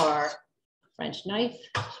get our French knife.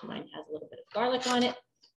 Mine has a little bit of garlic on it.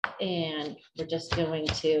 And we're just going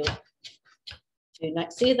to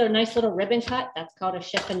see the nice little ribbon cut? That's called a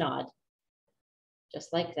chiffonade.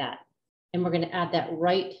 Just like that. And we're going to add that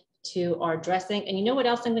right to our dressing. And you know what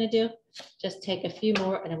else I'm going to do? Just take a few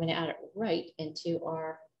more and I'm going to add it right into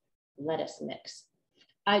our lettuce mix.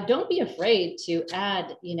 Don't be afraid to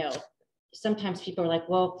add, sometimes people are like,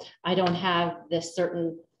 well, I don't have this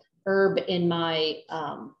certain herb in my,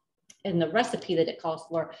 in the recipe that it calls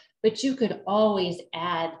for, but you could always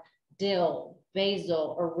add dill,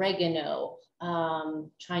 basil, oregano,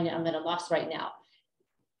 I'm at a loss right now.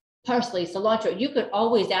 Parsley, cilantro, you could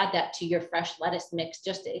always add that to your fresh lettuce mix.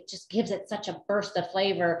 It just gives it such a burst of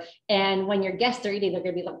flavor. And when your guests are eating, they're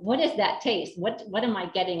going to be like, what is that taste? What am I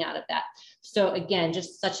getting out of that? So again,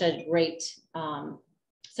 just such a great herb.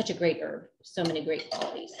 So many great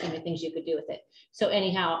qualities, so many things you could do with it. So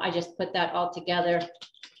anyhow, I just put that all together,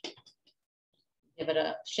 give it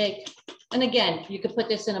a shake, And again, you could put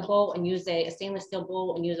this in a bowl and use a stainless steel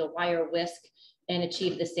bowl and use a wire whisk and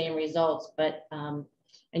achieve the same results. But, and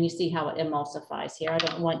you see how it emulsifies here.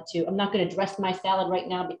 I'm not going to dress my salad right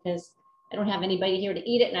now because I don't have anybody here to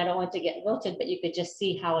eat it and I don't want to get wilted, but you could just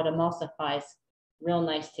see how it emulsifies real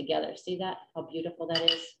nice together. See that? How beautiful that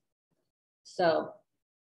is. So,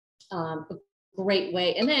 a great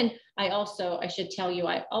way. And then I should tell you,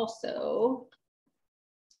 I also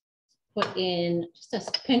put in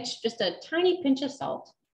just a tiny pinch of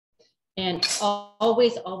salt, and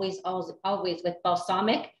always with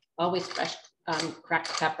balsamic, always fresh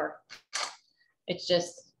cracked pepper. It's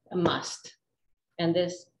just a must. And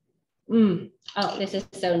this, oh, this is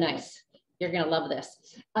so nice. You're gonna love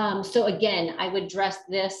this. So again, I would dress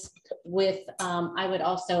this with, I would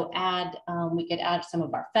also add, we could add some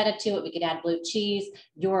of our feta to it. We could add blue cheese,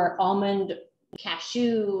 your almond,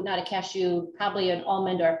 cashew, not a cashew, probably an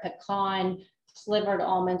almond or a pecan. Slivered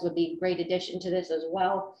almonds would be a great addition to this as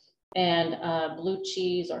well. And blue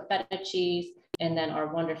cheese or feta cheese, and then our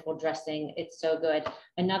wonderful dressing. It's so good.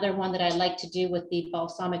 Another one that I like to do with the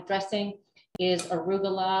balsamic dressing is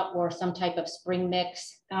arugula or some type of spring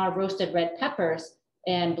mix, roasted red peppers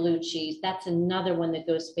and blue cheese. That's another one that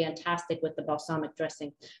goes fantastic with the balsamic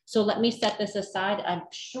dressing. So let me set this aside. I'm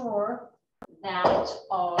sure that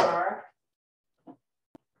our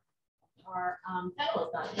fennel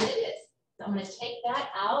is done. And it is. So I'm going to take that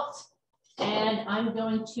out and I'm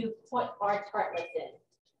going to put our tartlets in.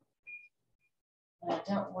 And I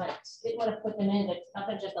didn't want to put them in, but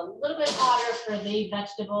something just a little bit hotter for the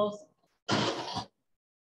vegetables.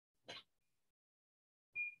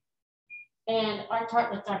 And our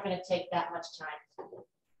tartlets aren't going to take that much time.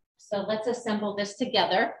 So let's assemble this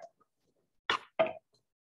together.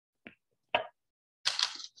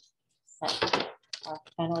 Set our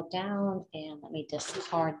fennel down and let me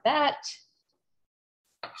discard that.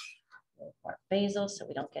 Our basil so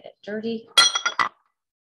we don't get it dirty.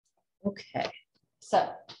 Okay, so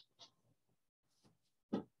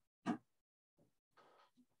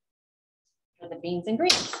for the beans and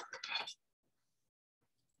greens.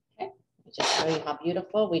 Okay, just show you how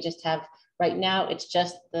beautiful. We just have, right now, it's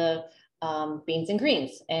just the beans and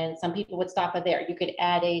greens. And some people would stop it there. You could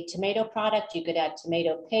add a tomato product. You could add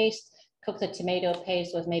tomato paste, cook the tomato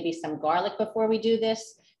paste with maybe some garlic before we do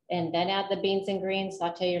this, and then add the beans and greens,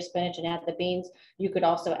 saute your spinach and add the beans. You could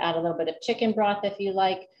also add a little bit of chicken broth if you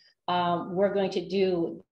like. We're going to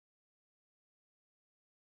do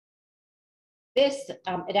this,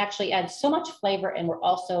 it actually adds so much flavor, and we're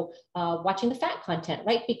also watching the fat content,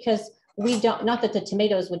 right? Because we don't, not that the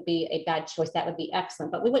tomatoes would be a bad choice, that would be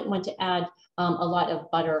excellent, but we wouldn't want to add a lot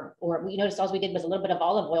of butter, or we noticed all we did was a little bit of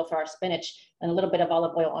olive oil for our spinach and a little bit of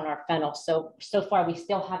olive oil on our fennel. So far we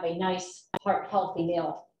still have a nice heart healthy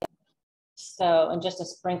meal. So, and just a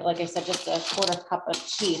sprinkle, like I said, just a 1/4 cup of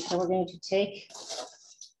cheese. So we're going to take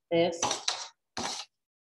this,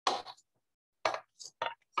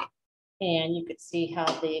 and you could see how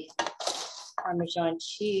the Parmesan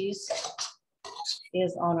cheese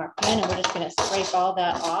is on our pan, and we're just going to scrape all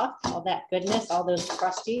that off, all that goodness, all those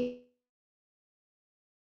crusties.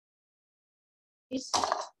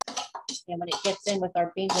 And when it gets in with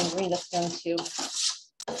our beans and greens, it's going to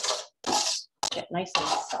get nice and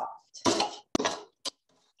soft.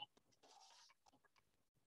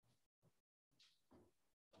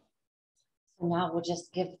 So now we'll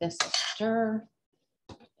just give this a stir.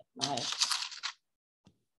 How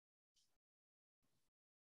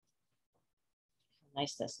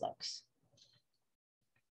nice this looks.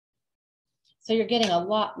 So you're getting a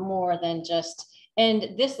lot more than just,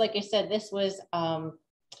 and this, like I said, this was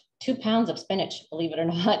 2 pounds of spinach, believe it or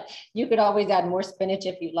not. You could always add more spinach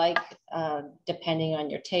if you like, depending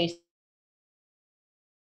on your taste.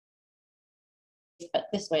 But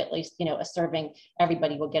this way, at least, you know, a serving,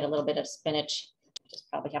 everybody will get a little bit of spinach. Just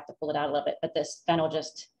probably have to pull it out a little bit, but this fennel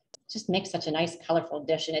just makes such a nice colorful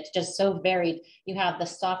dish, and it's just so varied. You have the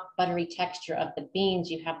soft buttery texture of the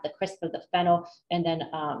beans, you have the crisp of the fennel, and then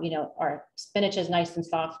you know, our spinach is nice and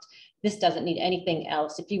soft. This doesn't need anything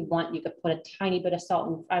else. If you want, you could put a tiny bit of salt,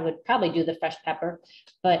 and I would probably do the fresh pepper,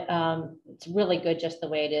 but it's really good just the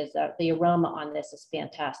way it is. The aroma on this is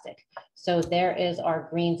fantastic. So there is our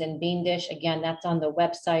greens and bean dish. Again, that's on the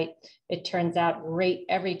website. It turns out great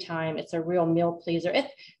every time. It's a real meal pleaser.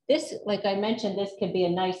 This, like I mentioned, this could be a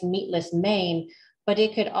nice meatless main, but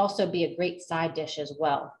it could also be a great side dish as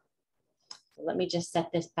well. So let me just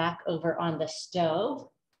set this back over on the stove.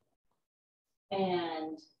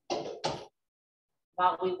 And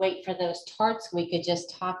while we wait for those tarts, we could just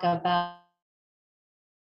talk about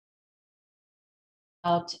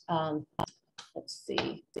let's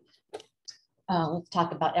see, let's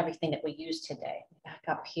talk about everything that we used today. Back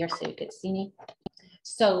up here so you could see me.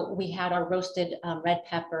 So we had our roasted red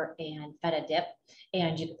pepper and feta dip,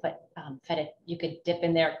 and you could put feta, you could dip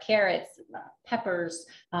in there carrots, peppers,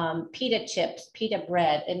 pita chips, pita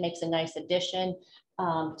bread. It makes a nice addition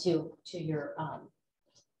to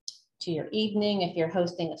your evening. If you're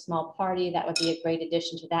hosting a small party, that would be a great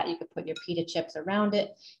addition to that. You could put your pita chips around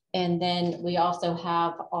it. And then we also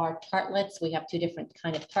have our tartlets. We have 2 different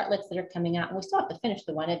kind of tartlets that are coming out, and we still have to finish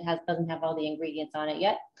the one. It doesn't have all the ingredients on it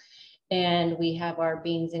yet. And we have our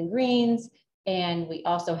beans and greens, and we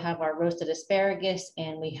also have our roasted asparagus,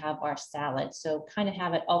 and we have our salad. So kind of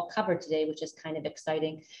have it all covered today, which is kind of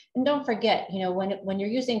exciting. And don't forget, you know, when you're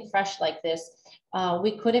using fresh like this,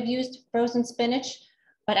 we could have used frozen spinach,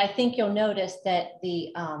 but I think you'll notice that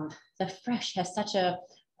the fresh has such a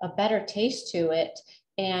better taste to it,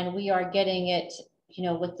 and we are getting it, you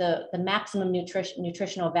know, with the maximum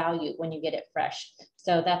nutritional value when you get it fresh.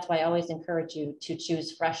 So that's why I always encourage you to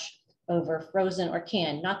choose fresh over frozen or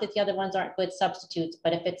canned. Not that the other ones aren't good substitutes,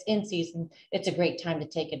 but if it's in season, it's a great time to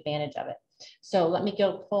take advantage of it. So let me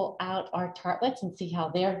go pull out our tartlets and see how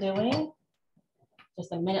they're doing.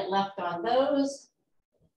 Just a minute left on those.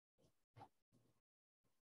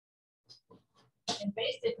 And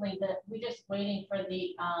basically, we're just waiting for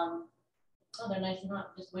the, oh, they're nice and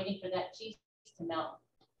hot, just waiting for that cheese to melt.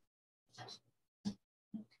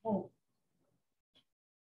 Okay.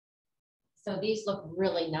 So these look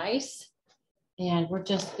really nice. And we're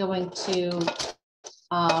just going to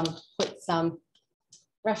put some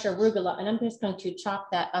fresh arugula, and I'm just going to chop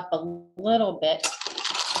that up a little bit.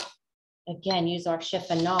 Again, use our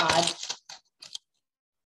chiffonade.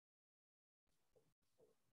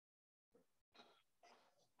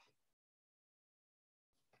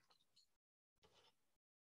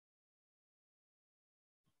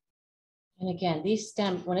 And again, these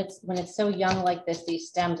stems, when it's so young like this, these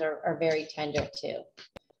stems are very tender too.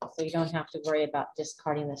 So you don't have to worry about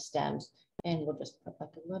discarding the stems. And we'll just put like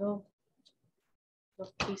a little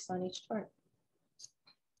piece on each part.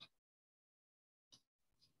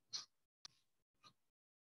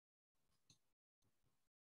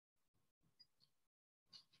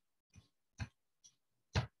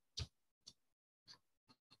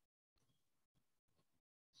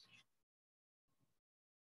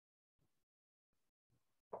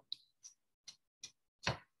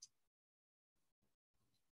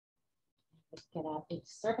 Let's get out a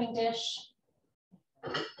serving dish.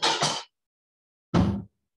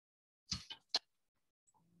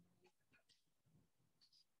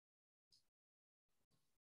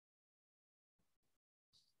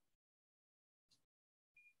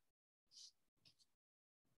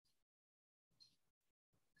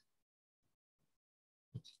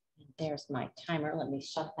 There's my timer. Let me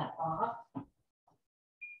shut that off.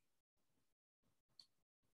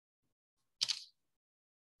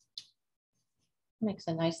 Makes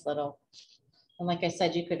a nice little, and like I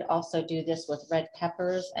said, you could also do this with red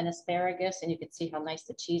peppers and asparagus, and you can see how nice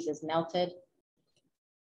the cheese is melted.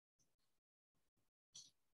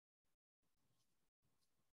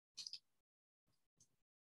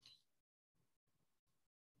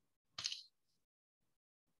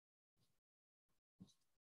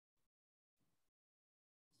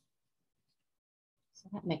 So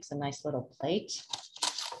that makes a nice little plate.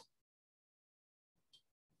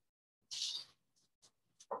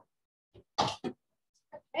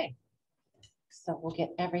 Okay, so we'll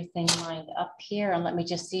get everything lined up here, and let me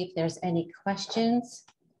just see if there's any questions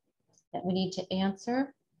that we need to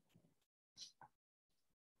answer.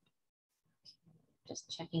 Just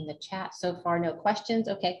checking the chat. So far, no questions.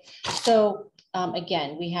 Okay, so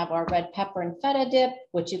again, we have our red pepper and feta dip,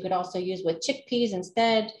 which you could also use with chickpeas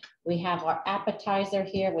instead. We have our appetizer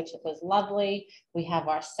here, which was lovely. We have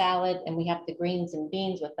our salad, and we have the greens and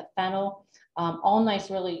beans with the fennel. All nice,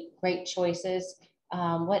 really great choices.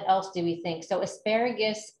 What else do we think? So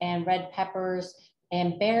asparagus and red peppers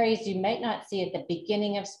and berries, you might not see at the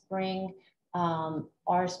beginning of spring.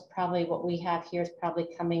 Ours, probably what we have here is probably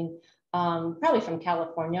coming probably from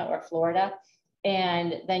California or Florida.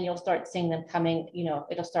 And then you'll start seeing them coming, you know,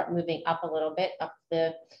 it'll start moving up a little bit,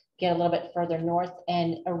 get a little bit further north.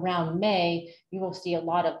 And around May, you will see a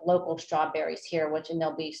lot of local strawberries here, and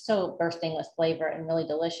they'll be so bursting with flavor and really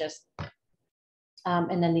delicious.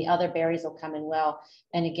 And then the other berries will come in well.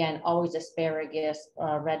 And again, always asparagus,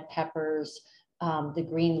 red peppers, the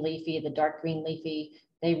green leafy, the dark green leafy.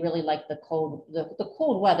 They really like the cold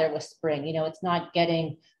weather with spring. You know, it's not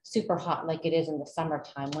getting super hot like it is in the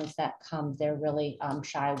summertime. Once that comes, they're really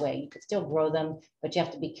shy away. You could still grow them, but you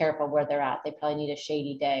have to be careful where they're at. They probably need a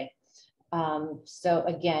shady day. So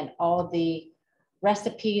again, all the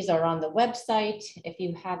Recipes are on the website. If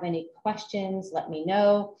you have any questions, let me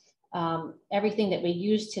know. Everything that we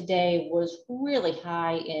used today was really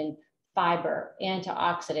high in fiber,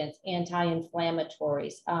 antioxidants,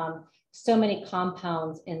 anti-inflammatories, so many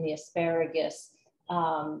compounds in the asparagus,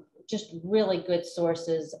 just really good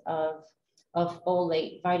sources of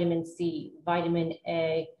folate, vitamin C, vitamin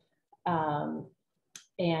A,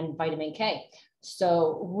 and vitamin K.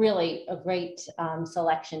 So really a great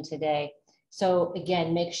selection today. So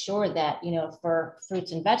again, make sure that, you know, for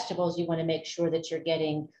fruits and vegetables, you want to make sure that you're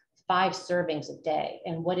getting 5 servings a day.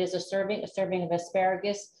 And what is a serving? A serving of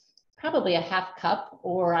asparagus, probably a half cup,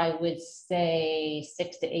 or I would say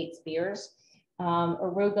 6 to 8 spears.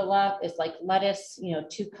 Arugula is like lettuce, you know,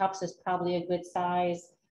 2 cups is probably a good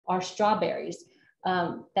size. Our strawberries.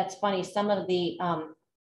 That's funny. Some of the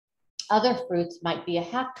other fruits might be a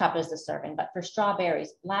half cup as a serving, but for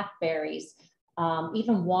strawberries, blackberries,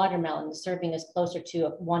 even watermelon, the serving is closer to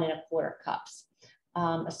 1 1/4 cups.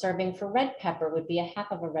 A serving for red pepper would be a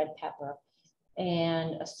half of a red pepper.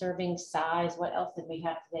 And a serving size, what else did we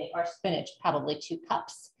have today? Our spinach, probably 2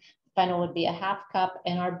 cups. Fennel would be a half cup.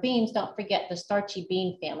 And our beans, don't forget the starchy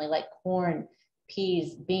bean family, like corn,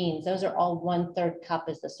 peas, beans, those are all 1/3 cup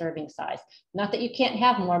is the serving size. Not that you can't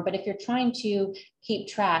have more, but if you're trying to keep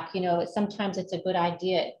track, you know, sometimes it's a good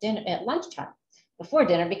idea at dinner, at lunchtime, before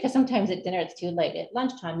dinner, because sometimes at dinner it's too late. At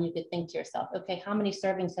lunchtime, you could think to yourself, okay, how many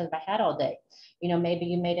servings have I had all day? You know, maybe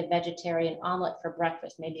you made a vegetarian omelet for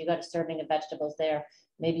breakfast. Maybe you got a serving of vegetables there.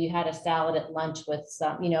 Maybe you had a salad at lunch with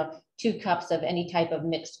some, you know, 2 cups of any type of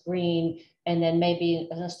mixed green, and then maybe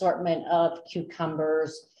an assortment of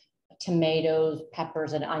cucumbers, tomatoes,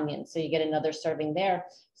 peppers, and onions. So you get another serving there.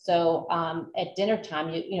 So at dinner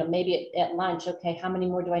time, you know, maybe at lunch, okay, how many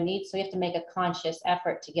more do I need? So you have to make a conscious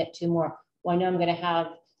effort to get 2 more. Well, I know I'm going to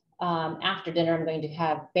have, after dinner, I'm going to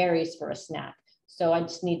have berries for a snack. So I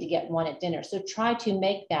just need to get 1 at dinner. So try to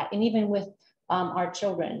make that. And even with our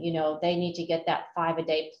children, you know, they need to get that 5 a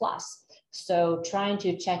day plus. So trying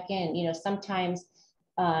to check in, you know, sometimes,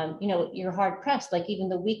 you know, you're hard pressed, like even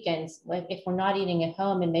the weekends, like if we're not eating at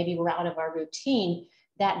home and maybe we're out of our routine,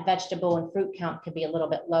 that vegetable and fruit count could be a little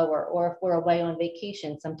bit lower. Or if we're away on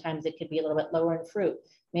vacation, sometimes it could be a little bit lower in fruit.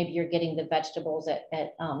 Maybe you're getting the vegetables at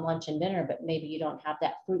lunch and dinner, but maybe you don't have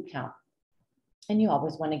that fruit count. And you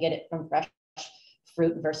always want to get it from fresh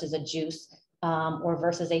fruit versus a juice or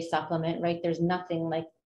versus a supplement, right? There's nothing like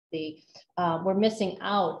we're missing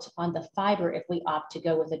out on the fiber if we opt to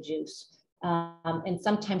go with a juice. And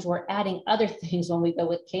sometimes we're adding other things when we go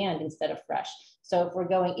with canned instead of fresh. So if we're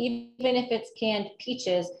going, even if it's canned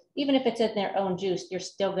peaches, even if it's in their own juice, you're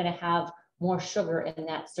still going to have more sugar in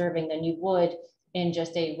that serving than you would in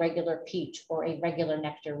just a regular peach or a regular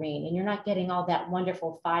nectarine. And you're not getting all that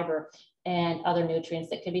wonderful fiber and other nutrients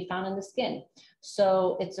that could be found in the skin.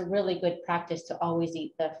 So it's a really good practice to always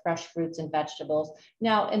eat the fresh fruits and vegetables.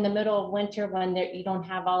 Now, in the middle of winter, when you don't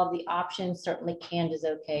have all of the options, certainly canned is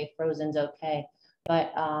okay, frozen's okay.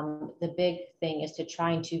 But the big thing is to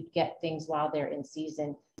trying to get things while they're in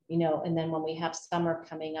season, you know, and then when we have summer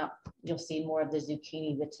coming up, you'll see more of the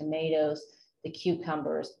zucchini, the tomatoes, the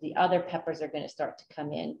cucumbers, the other peppers are going to start to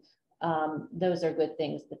come in. Those are good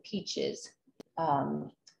things, the peaches,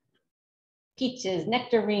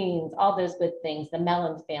 nectarines, all those good things, the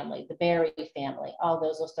melon family, the berry family, all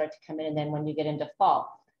those will start to come in. And then when you get into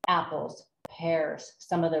fall, apples, pears,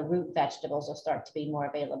 some of the root vegetables will start to be more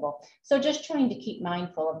available. So just trying to keep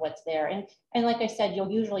mindful of what's there. And like I said,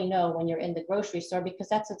 you'll usually know when you're in the grocery store because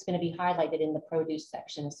that's what's going to be highlighted in the produce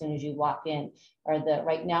section as soon as you walk in. Or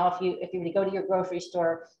right now, if you were to go to your grocery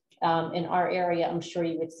store in our area, I'm sure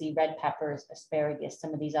you would see red peppers, asparagus,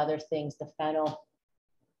 some of these other things, the fennel,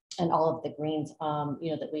 and all of the greens,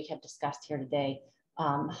 you know, that we have discussed here today,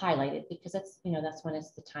 highlighted because that's, you know, that's when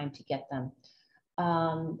it's the time to get them.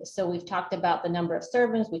 So we've talked about the number of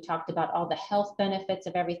servings. We talked about all the health benefits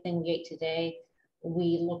of everything we ate today.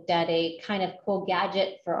 We looked at a kind of cool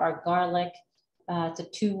gadget for our garlic. It's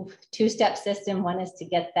a two-step system. One is to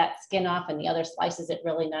get that skin off and the other slices it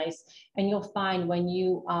really nice. And you'll find when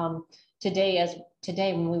you, today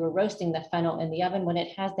when we were roasting the fennel in the oven, when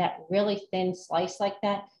it has that really thin slice like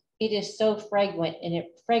that, it is so fragrant and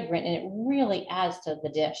it really adds to the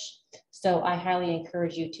dish. So I highly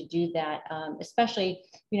encourage you to do that, especially,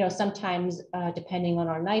 you know, sometimes depending on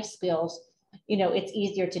our knife skills, you know, it's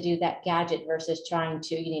easier to do that gadget versus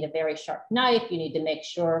you need a very sharp knife. You need to make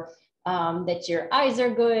sure that your eyes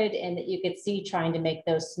are good and that you could see trying to make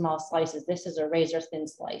those small slices. This is a razor thin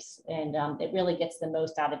slice and it really gets the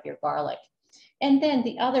most out of your garlic. And then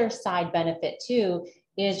the other side benefit too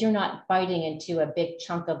is you're not biting into a big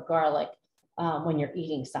chunk of garlic when you're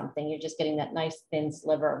eating something. You're just getting that nice thin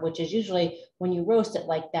sliver, which is usually when you roast it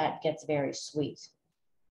like that, gets very sweet.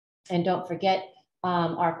 And don't forget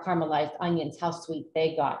our caramelized onions, how sweet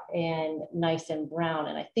they got and nice and brown.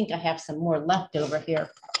 And I think I have some more left over here.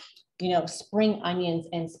 You know, spring onions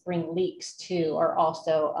and spring leeks too are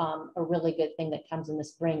also a really good thing that comes in the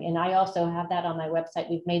spring. And I also have that on my website.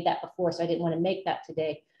 We've made that before, so I didn't want to make that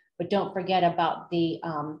today. But don't forget about the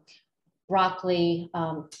broccoli,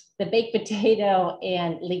 the baked potato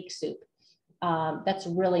and leek soup. That's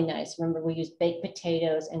really nice. Remember, we used baked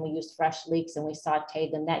potatoes and we used fresh leeks and we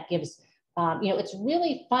sauteed them. That gives, you know, it's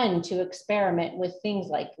really fun to experiment with things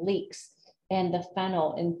like leeks and the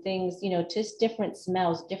fennel and things, you know, just different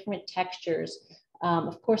smells, different textures.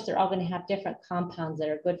 Of course, they're all going to have different compounds that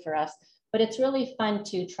are good for us, but it's really fun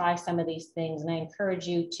to try some of these things. And I encourage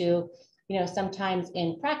you to, you know, sometimes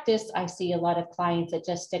in practice, I see a lot of clients that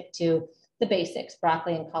just stick to the basics,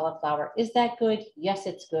 broccoli and cauliflower. Is that good? Yes,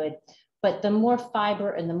 it's good. But the more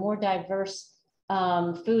fiber and the more diverse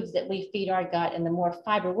foods that we feed our gut and the more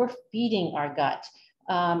fiber we're feeding our gut,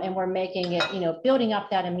 and we're making it, you know, building up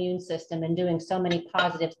that immune system and doing so many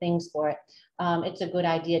positive things for it. It's a good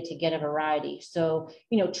idea to get a variety. So,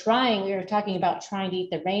 you know, we were talking about trying to eat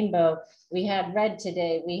the rainbow. We had red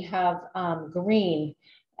today. We have green.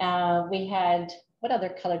 We had, what other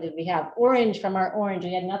color did we have? Orange from our orange.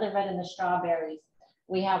 We had another red in the strawberries.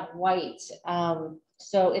 We have white.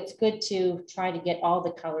 So it's good to try to get all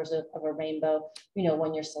the colors of a rainbow, you know,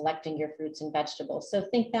 when you're selecting your fruits and vegetables. So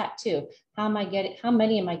think that too. How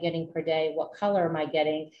many am I getting per day? What color am I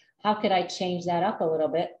getting? How could I change that up a little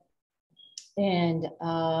bit? And,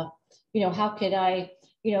 you know, how could I,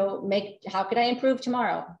 you know, how could I improve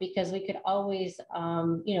tomorrow? Because we could always,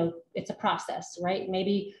 you know, it's a process, right?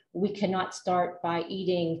 Maybe we cannot start by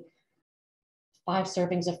eating 5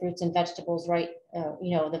 servings of fruits and vegetables, right?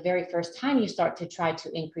 You know, the very first time you start to try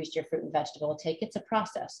to increase your fruit and vegetable intake, it's a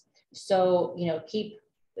process. So, you know,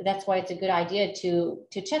 that's why it's a good idea to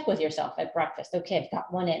check with yourself at breakfast. Okay, I've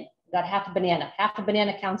got one in, got half a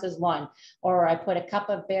banana counts as one, or I put a cup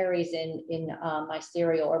of berries in my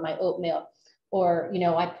cereal or my oatmeal, or, you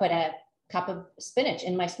know, I put a cup of spinach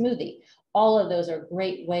in my smoothie. All of those are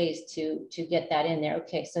great ways to get that in there.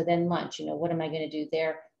 Okay, so then lunch, you know, what am I going to do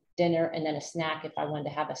there? Dinner, and then a snack if I wanted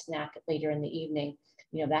to have a snack later in the evening,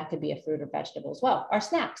 you know, that could be a fruit or vegetable as well. Our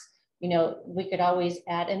snacks, you know, we could always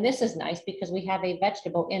add, and this is nice because we have a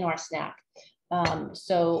vegetable in our snack.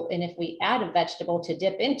 So, and if we add a vegetable to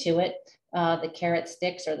dip into it, the carrot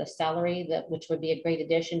sticks or the celery, which would be a great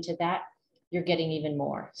addition to that, you're getting even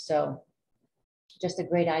more. So just a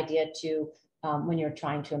great idea to, when you're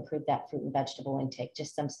trying to improve that fruit and vegetable intake,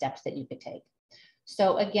 just some steps that you could take.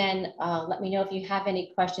 So again, let me know if you have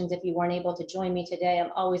any questions. If you weren't able to join me today,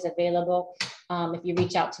 I'm always available. If you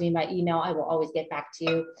reach out to me by email, I will always get back to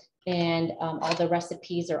you. And all the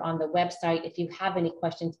recipes are on the website. If you have any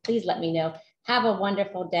questions, please let me know. Have a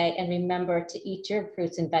wonderful day. And remember to eat your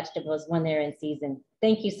fruits and vegetables when they're in season.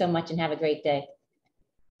 Thank you so much and have a great day.